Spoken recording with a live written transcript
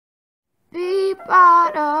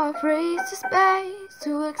about a race to space,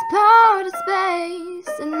 to explore the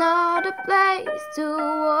space, another place to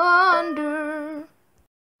wander.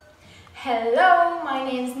 Hello, my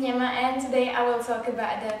name is Niama and today I will talk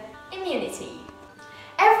about the immunity.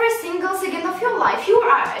 Every single second of your life you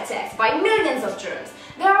are attacked by millions of germs.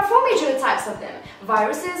 There are four major types of them: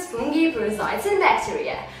 viruses, fungi, parasites and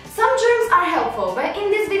bacteria. Some germs are helpful, but in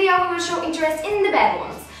this video we will show interest in the bad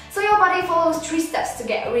ones. So your body follows 3 steps to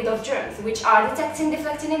get rid of germs, which are detecting,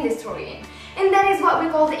 deflecting and destroying. And that is what we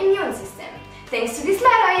call the immune system. Thanks to this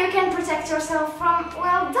latter, you can protect yourself from,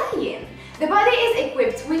 well, dying. The body is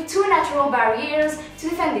equipped with 2 natural barriers to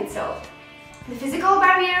defend itself. The physical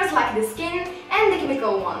barriers, like the skin, and the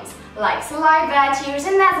chemical ones, like saliva, tears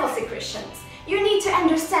and nasal secretions. You need to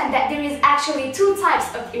understand that there is actually 2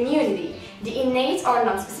 types of immunity: the innate or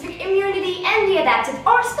non-specific immunity and the adapted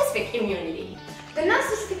or specific immunity. The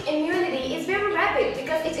non-specific immunity is very rapid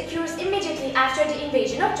because it occurs immediately after the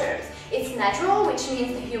invasion of germs. It's natural, which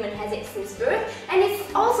means the human has it since birth, and it's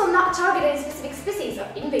also not targeted at specific species of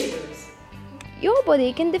invaders. Your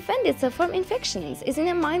body can defend itself from infections. Isn't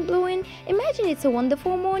it mind-blowing? Imagine it's a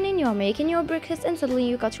wonderful morning, you're making your breakfast and suddenly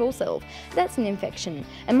you cut yourself. That's an infection.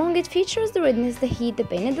 Among its features, the redness, the heat, the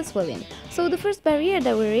pain and the swelling. So the first barrier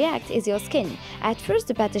that will react is your skin. At first,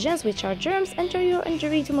 the pathogens, which are germs, enter your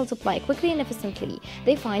injury to multiply quickly and efficiently.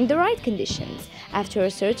 They find the right conditions. After a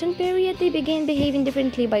certain period, they begin behaving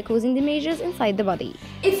differently by causing damages inside the body.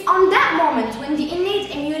 It's on that moment when the innate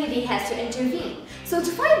immunity has to intervene. So to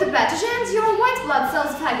fight the pathogens, your white blood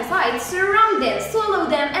cells phagocytes surround them, swallow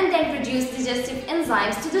them, and then produce digestive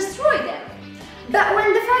enzymes to destroy them. But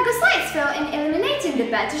when the phagocytes fail in eliminating the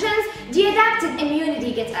pathogens, the adapted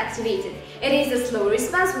immunity gets activated. It is a slow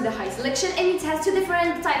response with a high selection, and it has 2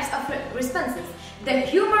 different types of responses: the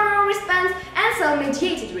humoral response and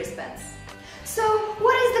cell-mediated response. So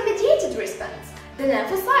what is the mediated response? The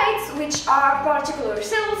lymphocytes, which are particular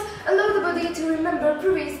cells, allow the body to remember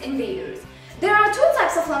previous invaders. There are 2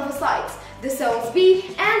 types of lymphocytes, the cells B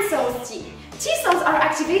and cells T. T cells are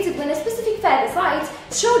activated when a specific phagocyte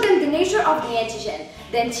shows them the nature of the antigen.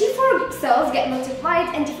 Then T4 cells get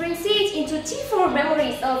multiplied and differentiate into T4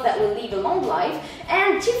 memory cells that will live a long life,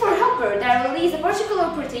 and T4 helper that release a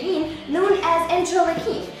particular protein known as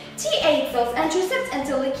interleukin. T8 cells intercept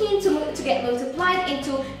interleukin to get multiplied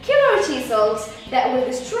into killer T cells that will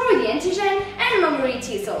destroy the antigen, and memory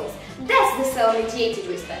T cells. That's the cell-mediated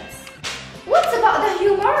response. What's about the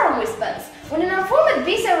humoral response? When an unformed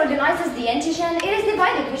B cell recognizes the antigen, it is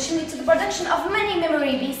divided, which leads to the production of many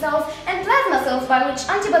memory B cells and plasma cells by which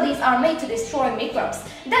antibodies are made to destroy microbes.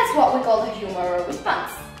 That's what we call the humoral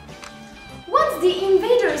response. Once the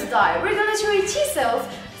invaders die, regulatory T cells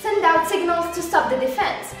send out signals to stop the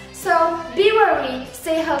defense. So be wary,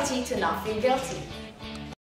 stay healthy to not feel guilty.